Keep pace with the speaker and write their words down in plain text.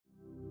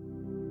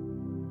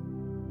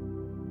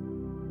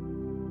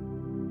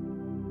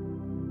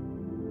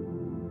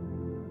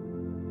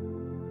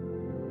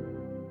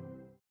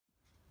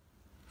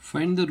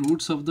Find the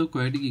roots of the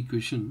quadratic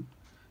equation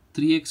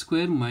 3x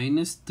square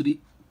minus 2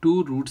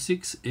 root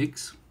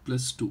 6x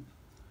plus 2.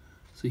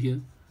 So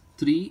here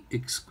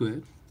 3x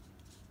square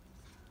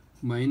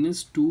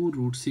minus 2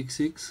 root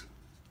 6x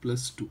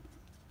plus 2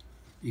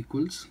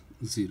 equals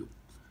 0.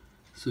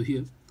 So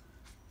here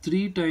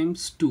 3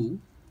 times 2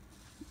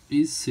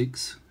 is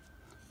 6.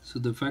 So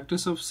the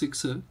factors of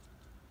 6 are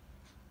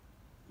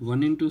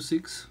 1 into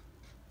 6,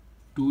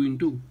 2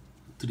 into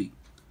 3.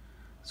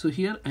 So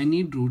here I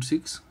need root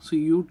 6. So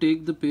you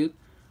take the pair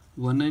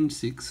 1 and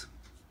 6,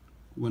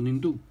 1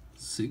 into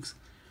 6.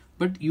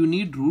 But you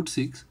need root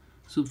 6.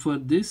 So for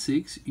this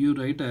 6 you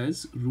write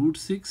as root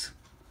 6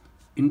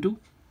 into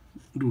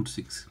root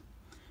 6.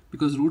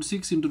 Because root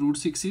 6 into root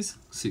 6 is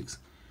 6.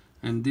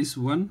 And this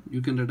 1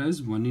 you can write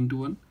as 1 into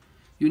 1.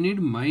 You need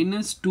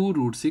minus 2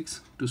 root 6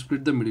 to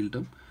split the middle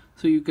term.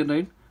 So you can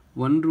write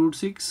 1 root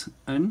 6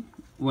 and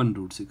 1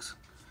 root 6.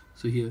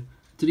 So here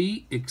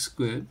 3x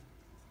square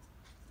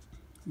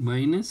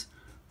minus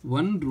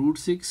 1 root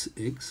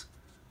 6x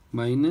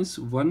minus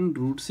 1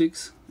 root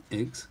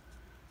 6x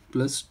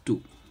plus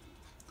 2.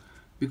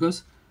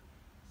 Because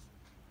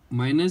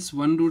minus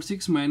 1 root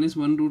 6 minus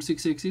 1 root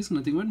 6x is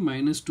nothing but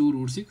minus 2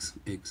 root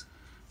 6x.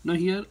 Now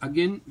here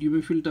again you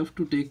may feel tough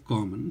to take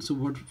common. So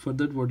what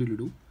will you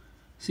do?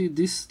 See,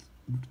 this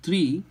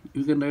 3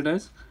 you can write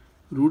as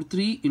root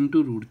 3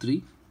 into root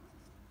 3.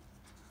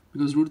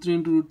 Because root 3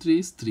 into root 3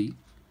 is 3.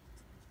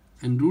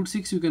 And root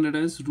 6 you can write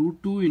as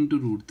root 2 into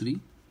root 3.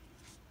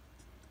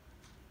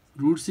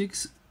 Root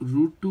 6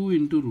 root 2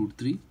 into root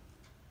 3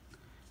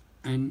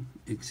 and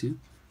x here,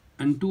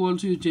 and 2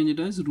 also you change it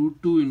as root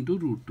 2 into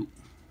root 2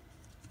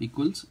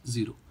 equals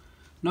 0.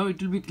 Now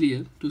it will be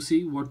clear to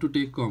see what to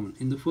take common.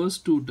 In the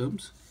first two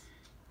terms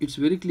it's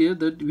very clear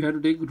that we have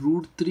to take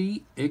root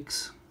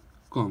 3x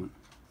common.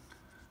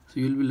 So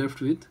you will be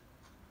left with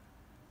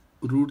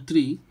root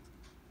 3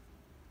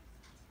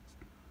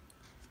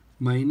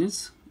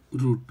 minus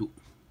root 2,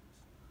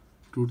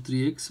 root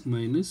 3x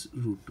minus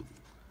root 2.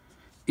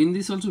 In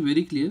this also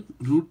very clear,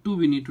 root 2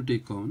 we need to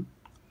take common.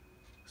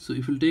 So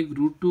if you take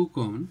root 2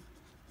 common,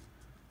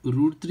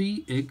 root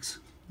 3x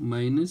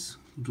minus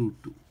root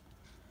 2.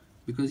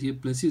 Because here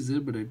plus is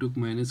there, but I took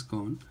minus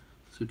common,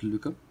 so it will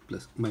become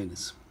plus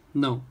minus.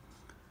 Now,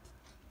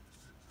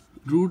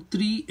 root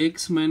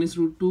 3x minus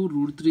root 2,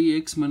 root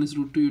 3x minus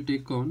root 2 you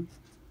take common.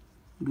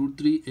 Root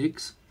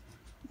 3x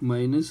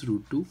minus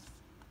root 2,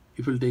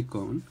 if you take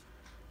common,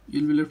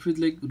 you will be left with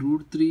like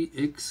root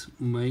 3x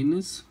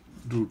minus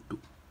root 2.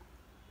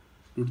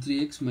 Root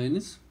 3x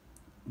minus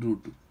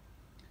root 2.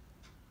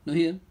 Now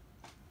here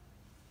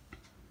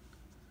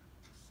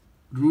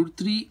root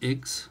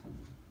 3x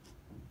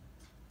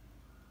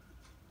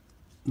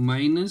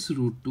minus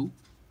root 2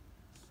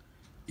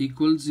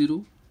 equals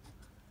 0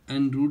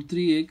 and root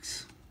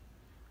 3x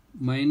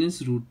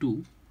minus root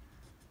 2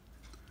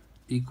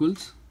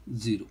 equals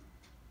 0.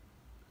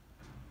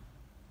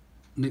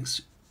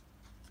 Next,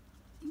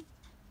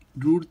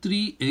 root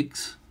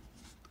 3x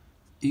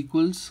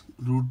equals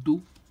root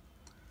 2.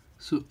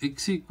 So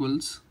x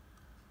equals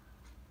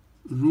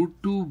root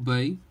 2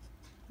 by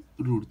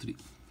root 3.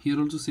 Here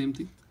also same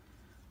thing.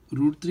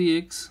 Root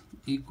 3x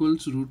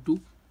equals root 2.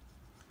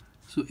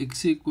 So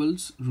x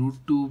equals root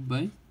 2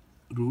 by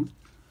root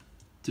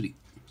 3.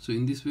 So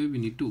in this way we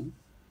need to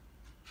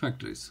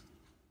factorize.